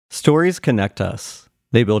Stories connect us.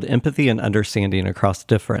 They build empathy and understanding across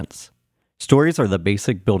difference. Stories are the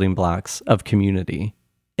basic building blocks of community,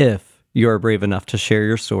 if you are brave enough to share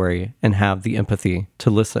your story and have the empathy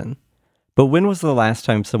to listen. But when was the last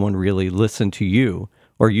time someone really listened to you,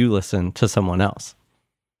 or you listened to someone else?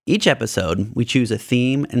 Each episode, we choose a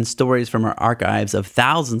theme and stories from our archives of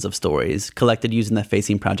thousands of stories collected using the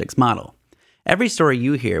Facing Project's model. Every story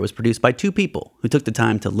you hear was produced by two people who took the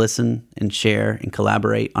time to listen and share and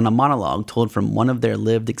collaborate on a monologue told from one of their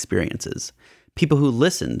lived experiences. People who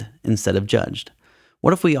listened instead of judged.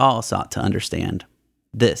 What if we all sought to understand?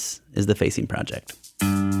 This is the Facing Project.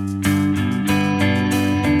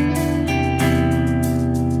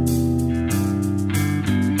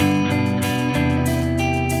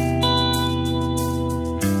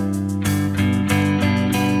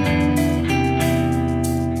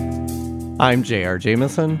 I'm J.R.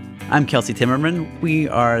 Jameson. I'm Kelsey Timmerman. We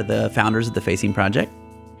are the founders of the Facing Project.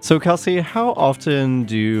 So, Kelsey, how often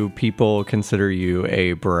do people consider you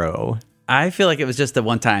a bro? I feel like it was just the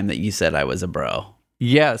one time that you said I was a bro.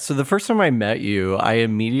 Yeah, so the first time I met you, I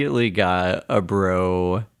immediately got a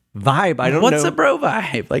bro vibe. I don't know. What's a bro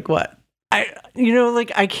vibe? Like what? I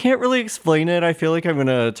can't really explain it. I feel like I'm going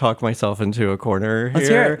to talk myself into a corner here. Let's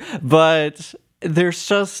hear it. But there's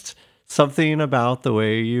just something about the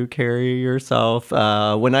way you carry yourself.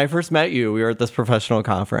 When I first met you, we were at this professional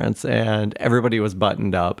conference and everybody was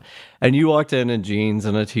buttoned up. And you walked in jeans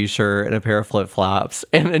and a t-shirt and a pair of flip-flops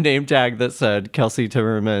and a name tag that said Kelsey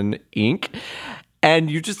Timmerman Inc.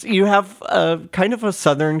 And you have a kind of a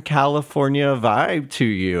Southern California vibe to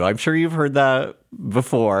you. I'm sure you've heard that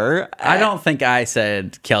before. I don't think I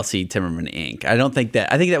said Kelsey Timmerman Inc. I think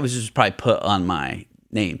that was just probably put on my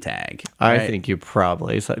name tag. Right? I think you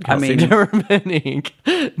probably said Kelsey Timmerman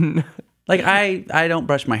Inc. Like I don't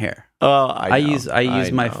brush my hair. Oh, I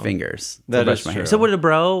use my fingers to brush my hair. So would a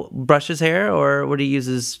bro brush his hair, or would he use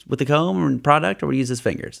his with the comb or product, or would he use his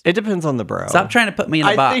fingers? It depends on the bro. Stop trying to put me in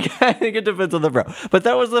a box. I think it depends on the bro. But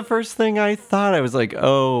that was the first thing I thought. I was like,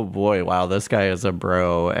 oh boy, wow, this guy is a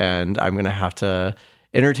bro, and I'm gonna have to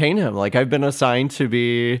entertain him. Like I've been assigned to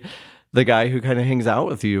be the guy who kind of hangs out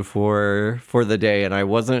with you for the day, and I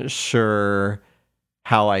wasn't sure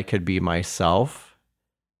how I could be myself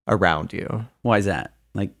around you. Why is that?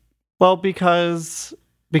 Well, because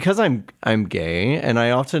I'm gay, and I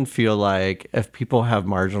often feel like if people have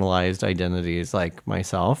marginalized identities like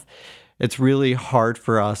myself, it's really hard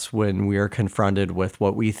for us when we are confronted with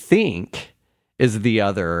what we think is the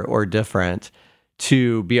other or different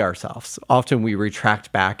to be ourselves. Often we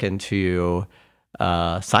retract back into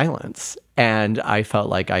silence, and I felt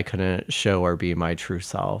like I couldn't show or be my true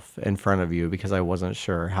self in front of you because I wasn't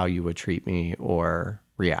sure how you would treat me or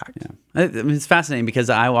react. Yeah. It's fascinating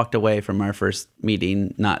because I walked away from our first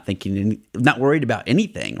meeting not worried about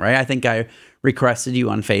anything, right? I think I requested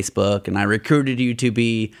you on Facebook and I recruited you to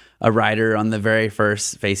be a writer on the very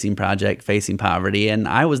first Facing Project, Facing Poverty, and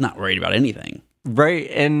I was not worried about anything. Right.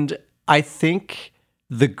 And I think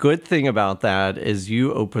the good thing about that is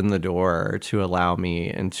you opened the door to allow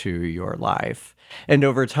me into your life. And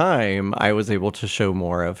over time, I was able to show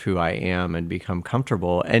more of who I am and become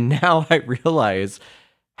comfortable. And now I realize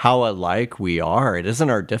how alike we are. It isn't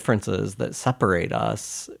our differences that separate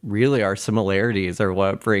us. Really, our similarities are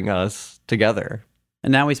what bring us together.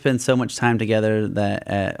 And now we spend so much time together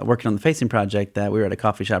that working on the Facing Project that we were at a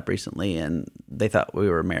coffee shop recently and they thought we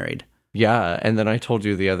were married. Yeah, and then I told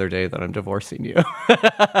you the other day that I'm divorcing you.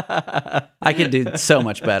 I could do so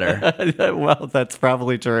much better. Well, that's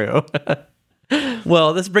probably true.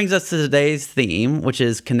 Well, this brings us to today's theme, which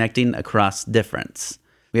is connecting across difference.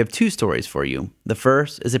 We have two stories for you. The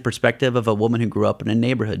first is a perspective of a woman who grew up in a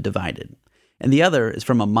neighborhood divided. And the other is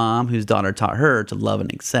from a mom whose daughter taught her to love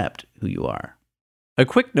and accept who you are. A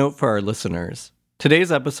quick note for our listeners.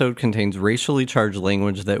 Today's episode contains racially charged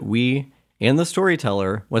language that we and the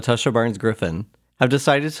storyteller, Watasha Barnes Griffin, have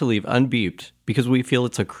decided to leave unbeeped because we feel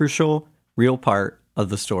it's a crucial, real part of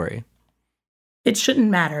the story. It Shouldn't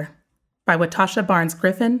Matter by Watasha Barnes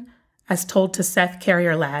Griffin, as told to Seth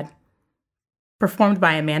Carrier Ladd. Performed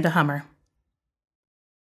by Amanda Hummer.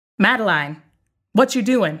 Madeline, what you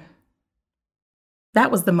doing? That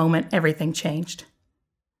was the moment everything changed.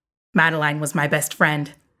 Madeline was my best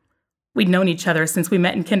friend. We'd known each other since we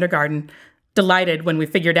met in kindergarten, delighted when we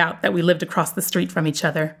figured out that we lived across the street from each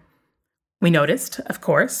other. We noticed, of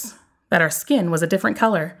course, that our skin was a different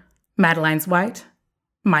color. Madeline's white,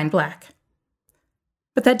 mine black.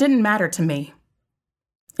 But that didn't matter to me.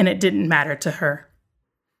 And it didn't matter to her.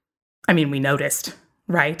 I mean, we noticed,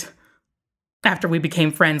 right? After we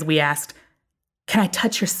became friends, we asked, "Can I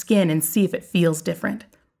touch your skin and see if it feels different?"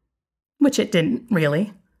 Which it didn't,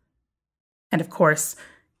 really. And of course,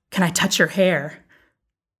 can I touch your hair?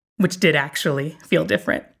 Which did actually feel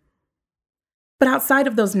different. But outside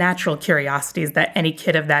of those natural curiosities that any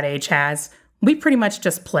kid of that age has, we pretty much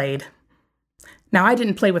just played. Now, I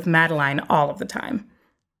didn't play with Madeline all of the time.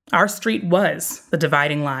 Our street was the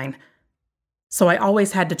dividing line. So I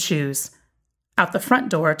always had to choose out the front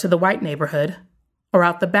door to the white neighborhood or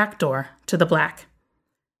out the back door to the black.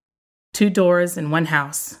 2 doors in one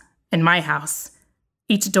house, in my house,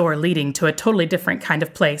 each door leading to a totally different kind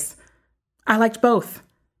of place. I liked both.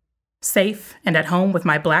 Safe and at home with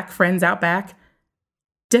my black friends out back,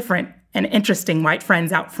 different and interesting white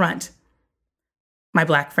friends out front. My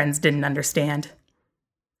black friends didn't understand.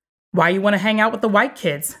 Why you want to hang out with the white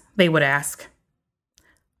kids? They would ask.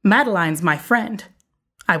 Madeline's my friend,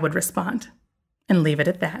 I would respond, and leave it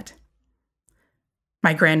at that.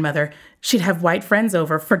 My grandmother, she'd have white friends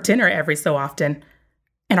over for dinner every so often.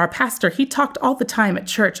 And our pastor, he talked all the time at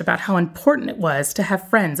church about how important it was to have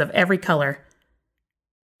friends of every color.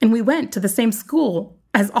 And we went to the same school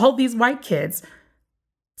as all these white kids.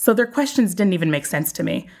 So their questions didn't even make sense to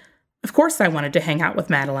me. Of course I wanted to hang out with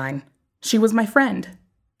Madeline. She was my friend.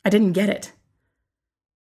 I didn't get it.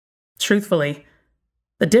 Truthfully,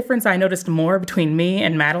 the difference I noticed more between me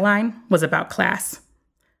and Madeline was about class.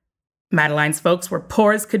 Madeline's folks were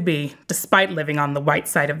poor as could be, despite living on the white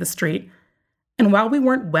side of the street. And while we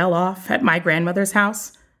weren't well off at my grandmother's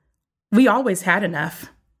house, we always had enough.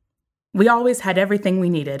 We always had everything we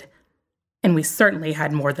needed, and we certainly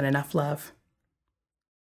had more than enough love.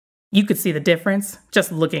 You could see the difference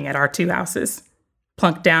just looking at our 2 houses,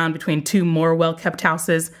 plunked down between 2 more well-kept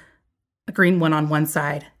houses, a green one on one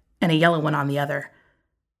side and a yellow one on the other.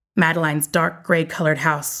 Madeline's dark gray-colored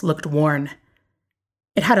house looked worn.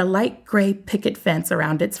 It had a light gray picket fence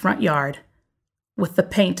around its front yard, with the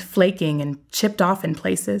paint flaking and chipped off in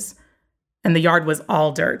places, and the yard was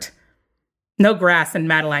all dirt. No grass in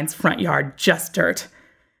Madeline's front yard, just dirt.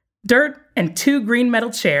 Dirt and 2 green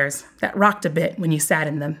metal chairs that rocked a bit when you sat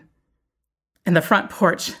in them. And the front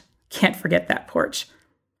porch, can't forget that porch.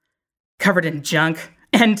 Covered in junk,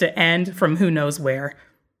 end to end from who knows where.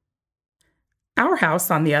 Our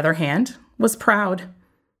house, on the other hand, was proud.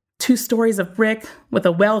 2 stories of brick with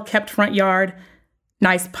a well-kept front yard,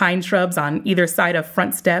 nice pine shrubs on either side of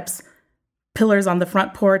front steps, pillars on the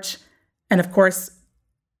front porch, and of course,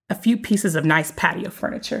 a few pieces of nice patio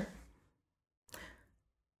furniture.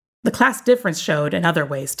 The class difference showed in other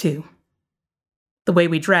ways, too. The way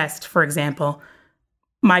we dressed, for example.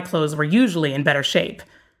 My clothes were usually in better shape.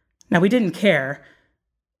 Now, we didn't care.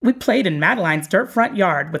 We played in Madeline's dirt front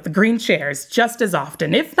yard with the green chairs just as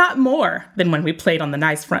often, if not more, than when we played on the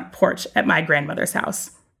nice front porch at my grandmother's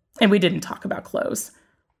house. And we didn't talk about clothes.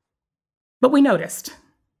 But we noticed.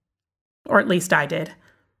 Or at least I did.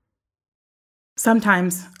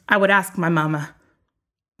 Sometimes I would ask my mama,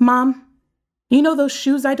 "Mom, you know those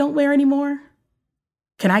shoes I don't wear anymore?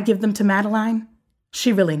 Can I give them to Madeline?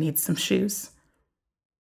 She really needs some shoes."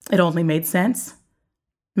 It only made sense.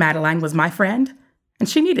 Madeline was my friend, and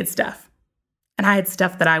she needed stuff. And I had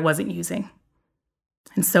stuff that I wasn't using.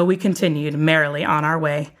 And so we continued merrily on our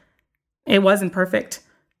way. It wasn't perfect.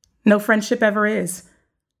 No friendship ever is.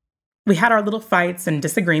 We had our little fights and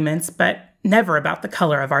disagreements, but never about the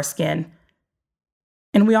color of our skin.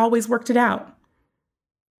 And we always worked it out.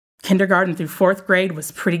 Kindergarten through 4th grade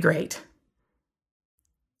was pretty great.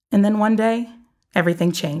 And then one day,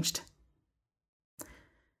 everything changed.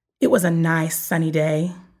 It was a nice sunny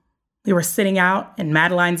day. We were sitting out in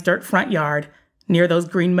Madeline's dirt front yard near those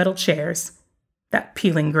green metal chairs, that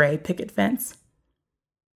peeling gray picket fence.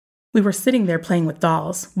 We were sitting there playing with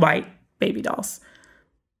dolls, white baby dolls.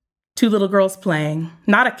 2 little girls playing,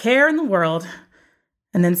 not a care in the world.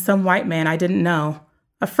 And then some white man I didn't know,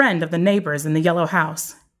 a friend of the neighbors in the yellow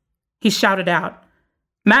house. He shouted out,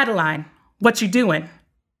 "Madeline, what you doing?"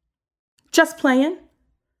 "Just playing."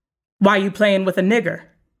 "Why you playing with a nigger?"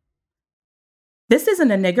 "This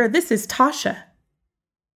isn't a nigger, this is Tasha."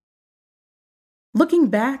 Looking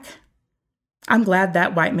back, I'm glad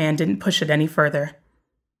that white man didn't push it any further.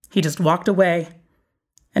 He just walked away,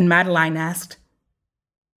 and Madeline asked,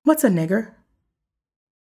 "What's a nigger?"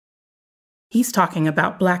 "He's talking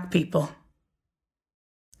about black people."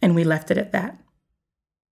 And we left it at that.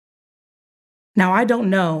 Now, I don't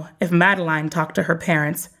know if Madeline talked to her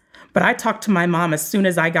parents, but I talked to my mom as soon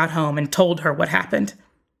as I got home and told her what happened.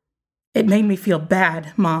 It made me feel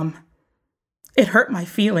bad, Mom. It hurt my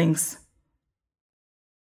feelings.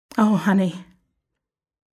 Oh, honey,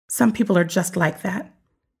 some people are just like that.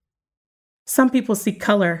 Some people see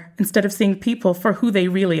color instead of seeing people for who they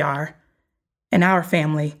really are. In our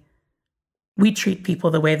family, we treat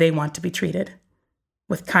people the way they want to be treated,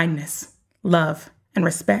 with kindness, love, and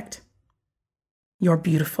respect. You're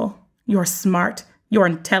beautiful. You're smart. You're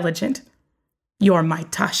intelligent. You're my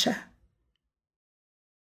Tasha.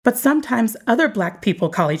 But sometimes other Black people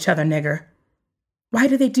call each other nigger. Why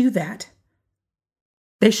do they do that?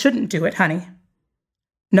 They shouldn't do it, honey.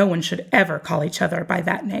 No one should ever call each other by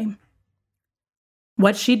that name.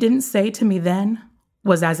 What she didn't say to me then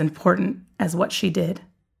was as important as what she did.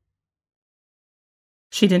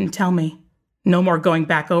 She didn't tell me, no more going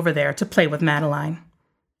back over there to play with Madeline.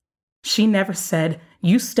 She never said,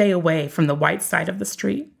 you stay away from the white side of the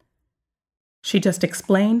street. She just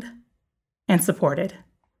explained and supported.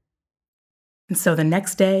 And so the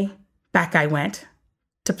next day, back I went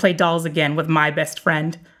to play dolls again with my best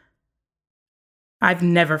friend. I've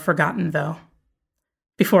never forgotten, though,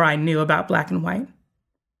 before I knew about black and white.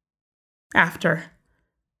 After,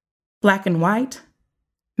 black and white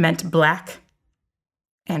meant black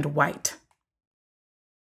and white.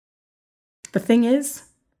 The thing is,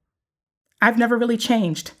 I've never really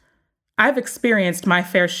changed. I've experienced my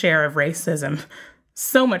fair share of racism,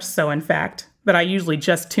 so much so, in fact, that I usually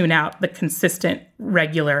just tune out the consistent,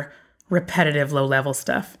 regular, repetitive, low-level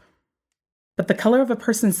stuff. But the color of a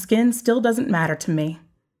person's skin still doesn't matter to me.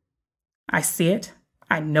 I see it.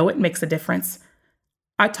 I know it makes a difference.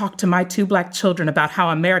 I talk to my 2 Black children about how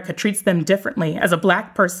America treats them differently as a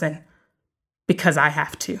Black person because I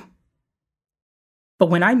have to. But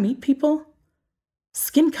when I meet people,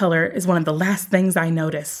 skin color is one of the last things I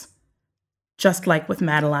notice. Just like with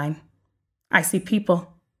Madeline, I see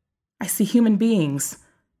people. I see human beings.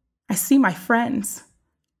 I see my friends.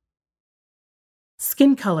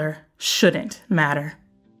 Skin color shouldn't matter.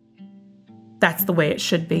 That's the way it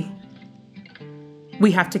should be.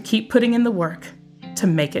 We have to keep putting in the work to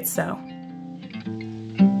make it so.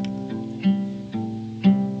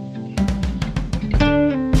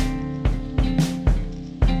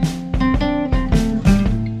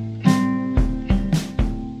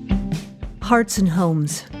 Hearts and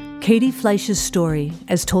Homes, Katie Fleisch's story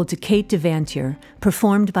as told to Kate Devantier,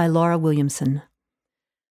 performed by Laura Williamson.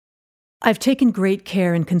 I've taken great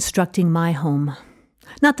care in constructing my home.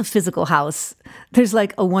 Not the physical house. There's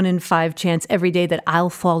like a 1 in 5 chance every day that I'll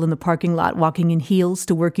fall in the parking lot walking in heels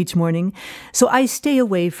to work each morning, so I stay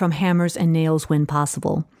away from hammers and nails when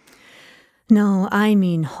possible. No, I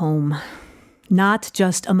mean home. Not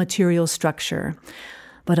just a material structure,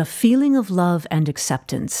 but a feeling of love and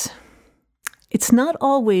acceptance. It's not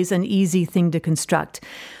always an easy thing to construct,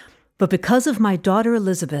 but because of my daughter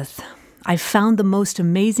Elizabeth, I've found the most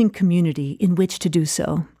amazing community in which to do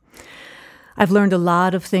so. I've learned a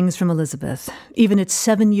lot of things from Elizabeth. Even at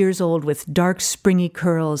 7 years old with dark, springy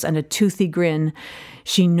curls and a toothy grin,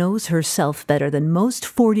 she knows herself better than most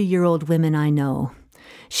 40-year-old women I know.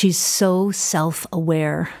 She's so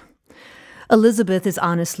self-aware. Elizabeth is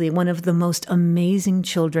honestly one of the most amazing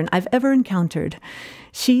children I've ever encountered.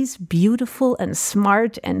 She's beautiful and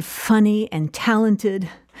smart and funny and talented.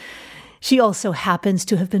 She also happens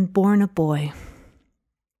to have been born a boy.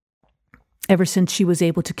 Ever since she was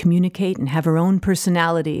able to communicate and have her own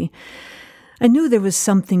personality, I knew there was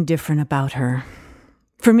something different about her.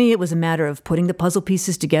 For me, it was a matter of putting the puzzle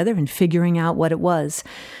pieces together and figuring out what it was.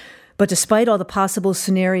 But despite all the possible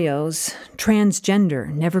scenarios,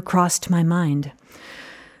 transgender never crossed my mind.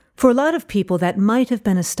 For a lot of people, that might have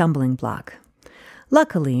been a stumbling block.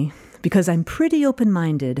 Luckily, because I'm pretty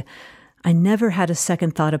open-minded, I never had a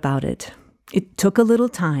second thought about it. It took a little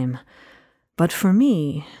time. But for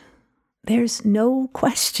me, there's no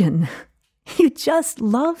question. You just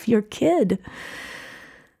love your kid.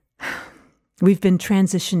 We've been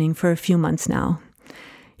transitioning for a few months now.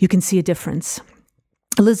 You can see a difference.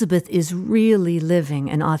 Elizabeth is really living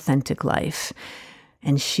an authentic life,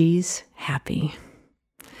 and she's happy.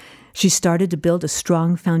 She started to build a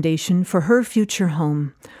strong foundation for her future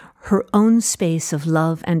home, her own space of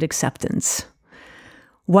love and acceptance.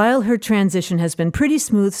 While her transition has been pretty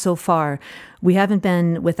smooth so far, we haven't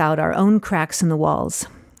been without our own cracks in the walls.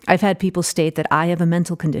 I've had people state that I have a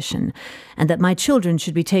mental condition and that my children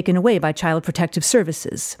should be taken away by Child Protective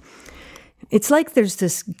Services. It's like there's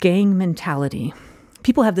this gang mentality.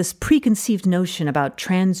 People have this preconceived notion about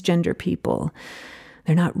transgender people.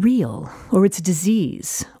 They're not real, or it's a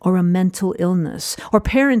disease, or a mental illness, or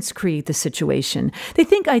parents create the situation. They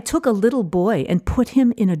think I took a little boy and put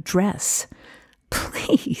him in a dress.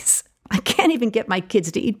 Please, I can't even get my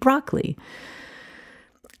kids to eat broccoli.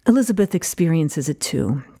 Elizabeth experiences it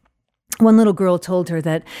too. One little girl told her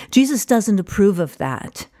that Jesus doesn't approve of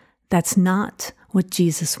that. That's not what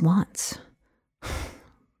Jesus wants.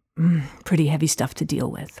 Pretty heavy stuff to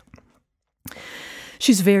deal with.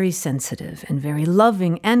 She's very sensitive and very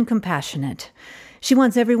loving and compassionate. She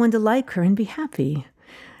wants everyone to like her and be happy.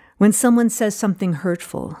 When someone says something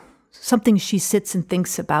hurtful, something she sits and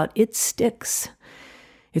thinks about, it sticks.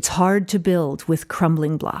 It's hard to build with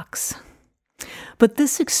crumbling blocks. But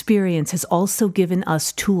this experience has also given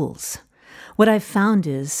us tools. What I've found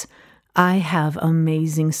is I have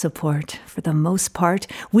amazing support. For the most part,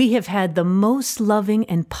 we have had the most loving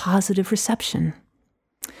and positive reception.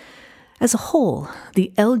 As a whole,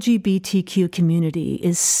 the LGBTQ community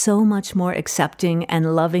is so much more accepting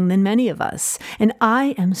and loving than many of us, and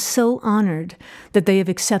I am so honored that they have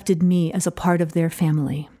accepted me as a part of their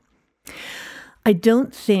family. I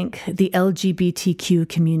don't think the LGBTQ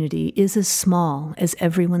community is as small as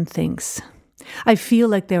everyone thinks. I feel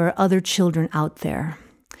like there are other children out there.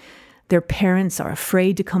 Their parents are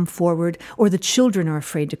afraid to come forward, or the children are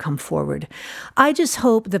afraid to come forward. I just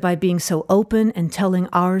hope that by being so open and telling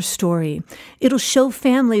our story, it'll show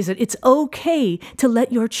families that it's okay to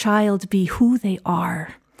let your child be who they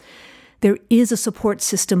are. There is a support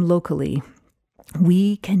system locally.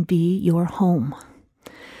 We can be your home.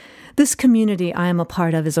 This community I am a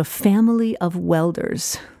part of is a family of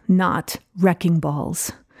welders, not wrecking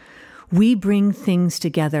balls. We bring things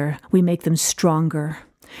together. We make them stronger.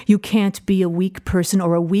 You can't be a weak person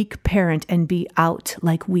or a weak parent and be out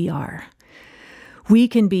like we are. We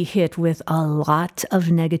can be hit with a lot of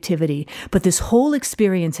negativity, but this whole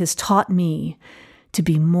experience has taught me to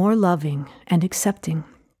be more loving and accepting.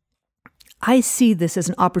 I see this as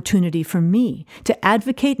an opportunity for me to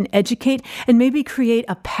advocate and educate and maybe create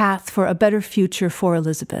a path for a better future for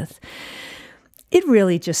Elizabeth. It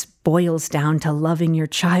really just boils down to loving your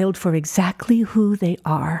child for exactly who they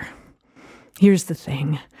are. Here's the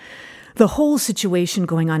thing. The whole situation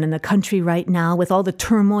going on in the country right now with all the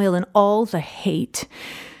turmoil and all the hate,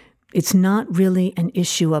 it's not really an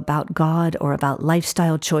issue about God or about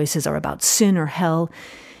lifestyle choices or about sin or hell.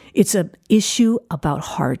 It's an issue about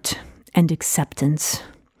heart and acceptance.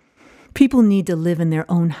 People need to live in their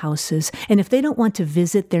own houses, and if they don't want to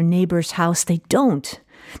visit their neighbor's house, they don't.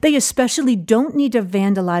 They especially don't need to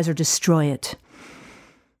vandalize or destroy it.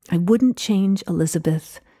 I wouldn't change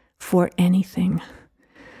Elizabeth for anything.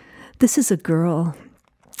 This is a girl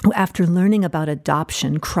who, after learning about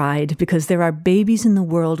adoption, cried because there are babies in the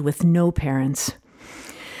world with no parents.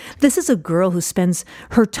 This is a girl who spends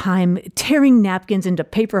her time tearing napkins into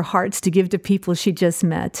paper hearts to give to people she just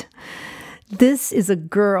met. This is a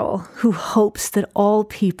girl who hopes that all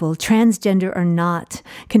people, transgender or not,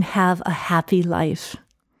 can have a happy life.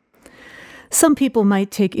 Some people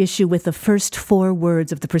might take issue with the first 4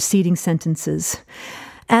 words of the preceding sentences.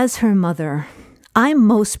 As her mother, I'm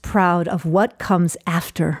most proud of what comes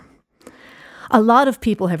after. A lot of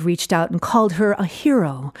people have reached out and called her a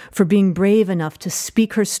hero for being brave enough to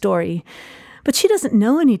speak her story, but she doesn't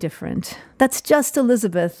know any different. That's just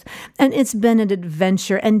Elizabeth, and it's been an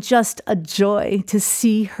adventure and just a joy to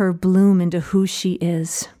see her bloom into who she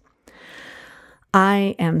is.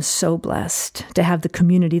 I am so blessed to have the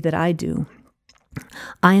community that I do.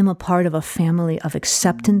 I am a part of a family of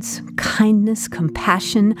acceptance, kindness,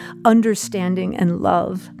 compassion, understanding, and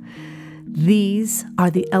love. These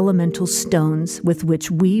are the elemental stones with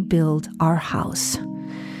which we build our house.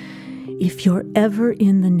 If you're ever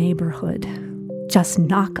in the neighborhood, just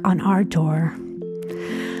knock on our door.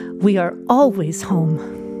 We are always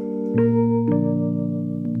home.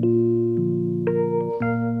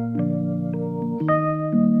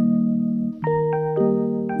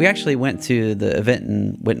 We actually went to the event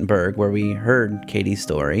in Wittenberg where we heard Katie's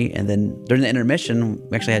story, and then during the intermission,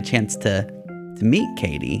 we actually had a chance to meet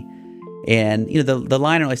Katie. And the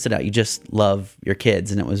line really stood out. You just love your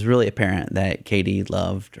kids, and it was really apparent that Katie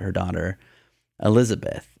loved her daughter,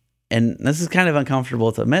 Elizabeth. And this is kind of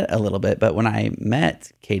uncomfortable to admit a little bit, but when I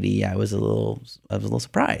met Katie, I was a little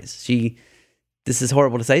surprised. This is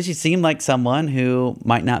horrible to say, she seemed like someone who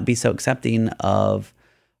might not be so accepting of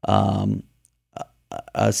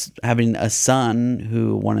us having a son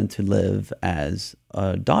who wanted to live as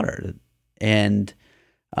a daughter. And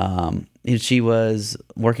she was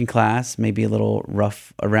working class, maybe a little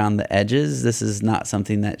rough around the edges. This is not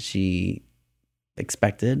something that she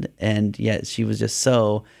expected, and yet she was just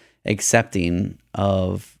so accepting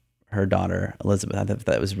of her daughter, Elizabeth. I thought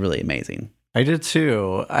that was really amazing. I did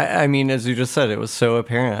too. I mean, as you just said, it was so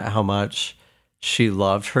apparent how much she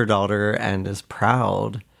loved her daughter and is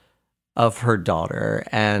proud of her daughter.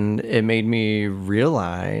 And it made me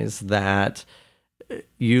realize that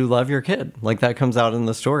you love your kid. Like, that comes out in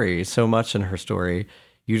the story so much in her story.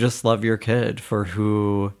 You just love your kid for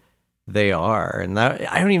who they are. And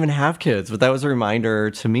that, I don't even have kids, but that was a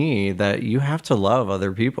reminder to me that you have to love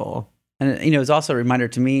other people. And, you know, it was also a reminder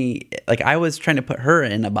to me, like, I was trying to put her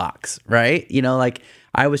in a box, right? You know, like,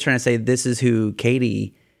 I was trying to say, this is who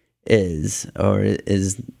Katie is or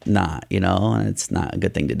is not, you know, and it's not a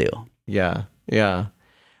good thing to do. Yeah, yeah.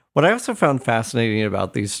 What I also found fascinating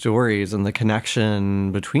about these stories and the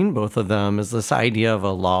connection between both of them is this idea of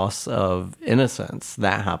a loss of innocence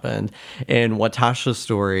that happened. In Watasha's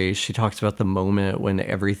story, she talks about the moment when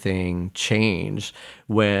everything changed,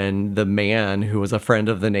 when the man who was a friend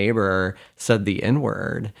of the neighbor said the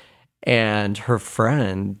N-word, and her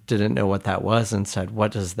friend didn't know what that was and said,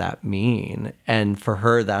 "What does that mean?" And for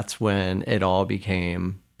her, that's when it all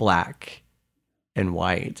became black and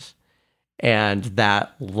white. And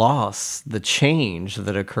that loss, the change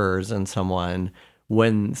that occurs in someone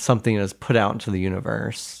when something is put out into the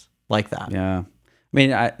universe like that. Yeah. I mean,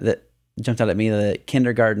 that jumped out at me that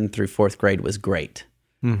kindergarten through fourth grade was great,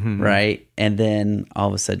 right? And then all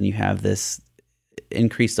of a sudden you have this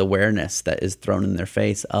increased awareness that is thrown in their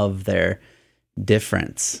face of their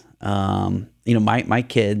difference. You know, my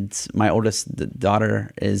kids, my oldest daughter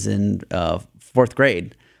is in fourth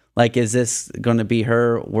grade. Like, is this going to be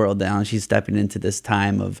her world now? She's stepping into this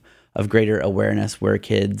time of greater awareness where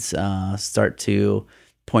kids start to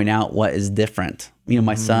point out what is different. You know,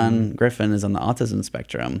 my son, Griffin, is on the autism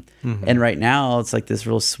spectrum. And right now, it's like this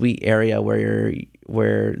real sweet area where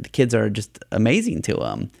the kids are just amazing to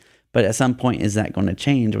him. But at some point, is that going to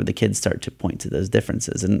change where the kids start to point to those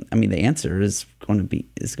differences? And I mean, the answer is going to be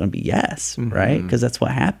yes, right? Because that's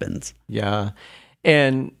what happens. Yeah.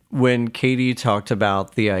 And when Katie talked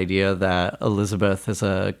about the idea that Elizabeth is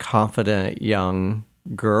a confident young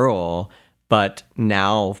girl, but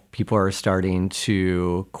now people are starting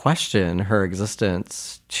to question her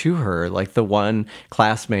existence to her, like the one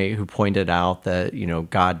classmate who pointed out that, you know,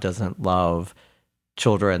 God doesn't love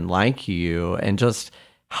children like you, and just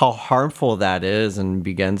how harmful that is, and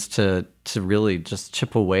begins to really just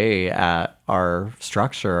chip away at our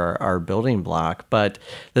structure, our building block. But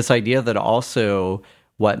this idea that also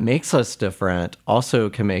what makes us different also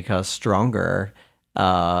can make us stronger,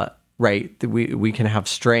 right? We can have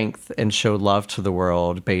strength and show love to the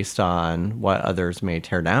world based on what others may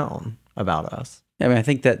tear down about us. I mean, I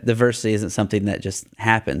think that diversity isn't something that just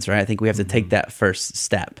happens, right? I think we have to take that first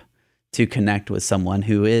step to connect with someone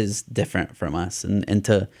who is different from us, and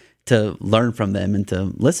to learn from them and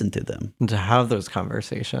to listen to them. And to have those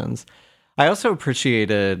conversations. I also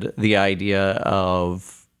appreciated the idea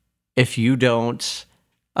of, if you don't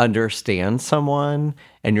understand someone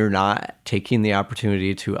and you're not taking the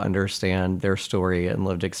opportunity to understand their story and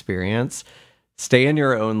lived experience, stay in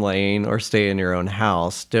your own lane or stay in your own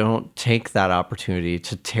house. Don't take that opportunity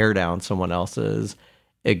to tear down someone else's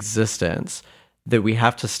existence. That we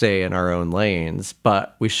have to stay in our own lanes,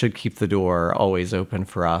 but we should keep the door always open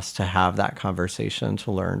for us to have that conversation,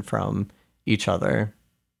 to learn from each other.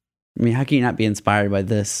 I mean, how can you not be inspired by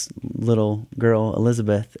this little girl,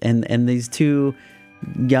 Elizabeth, and these two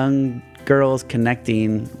young girls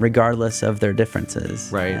connecting regardless of their differences?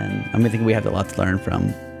 Right. And I think we have a lot to learn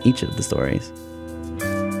from each of the stories.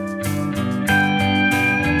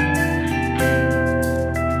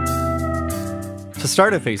 To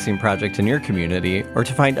start a Facing Project in your community, or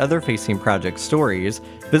to find other Facing Project stories,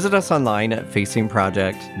 visit us online at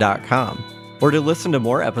facingproject.com. Or to listen to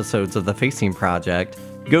more episodes of the Facing Project,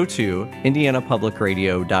 go to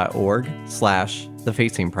indianapublicradio.org/The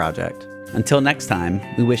Facing Project. Until next time,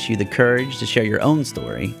 we wish you the courage to share your own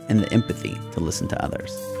story and the empathy to listen to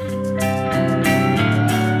others.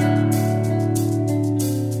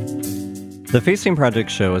 The Facing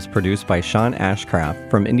Project show is produced by Sean Ashcraft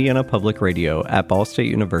from Indiana Public Radio at Ball State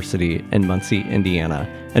University in Muncie, Indiana,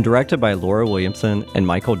 and directed by Laura Williamson and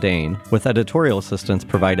Michael Dane, with editorial assistance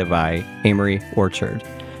provided by Amory Orchard.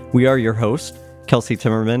 We are your hosts, Kelsey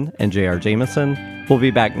Timmerman and J.R. Jameson. We'll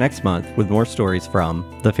be back next month with more stories from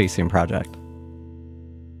The Facing Project.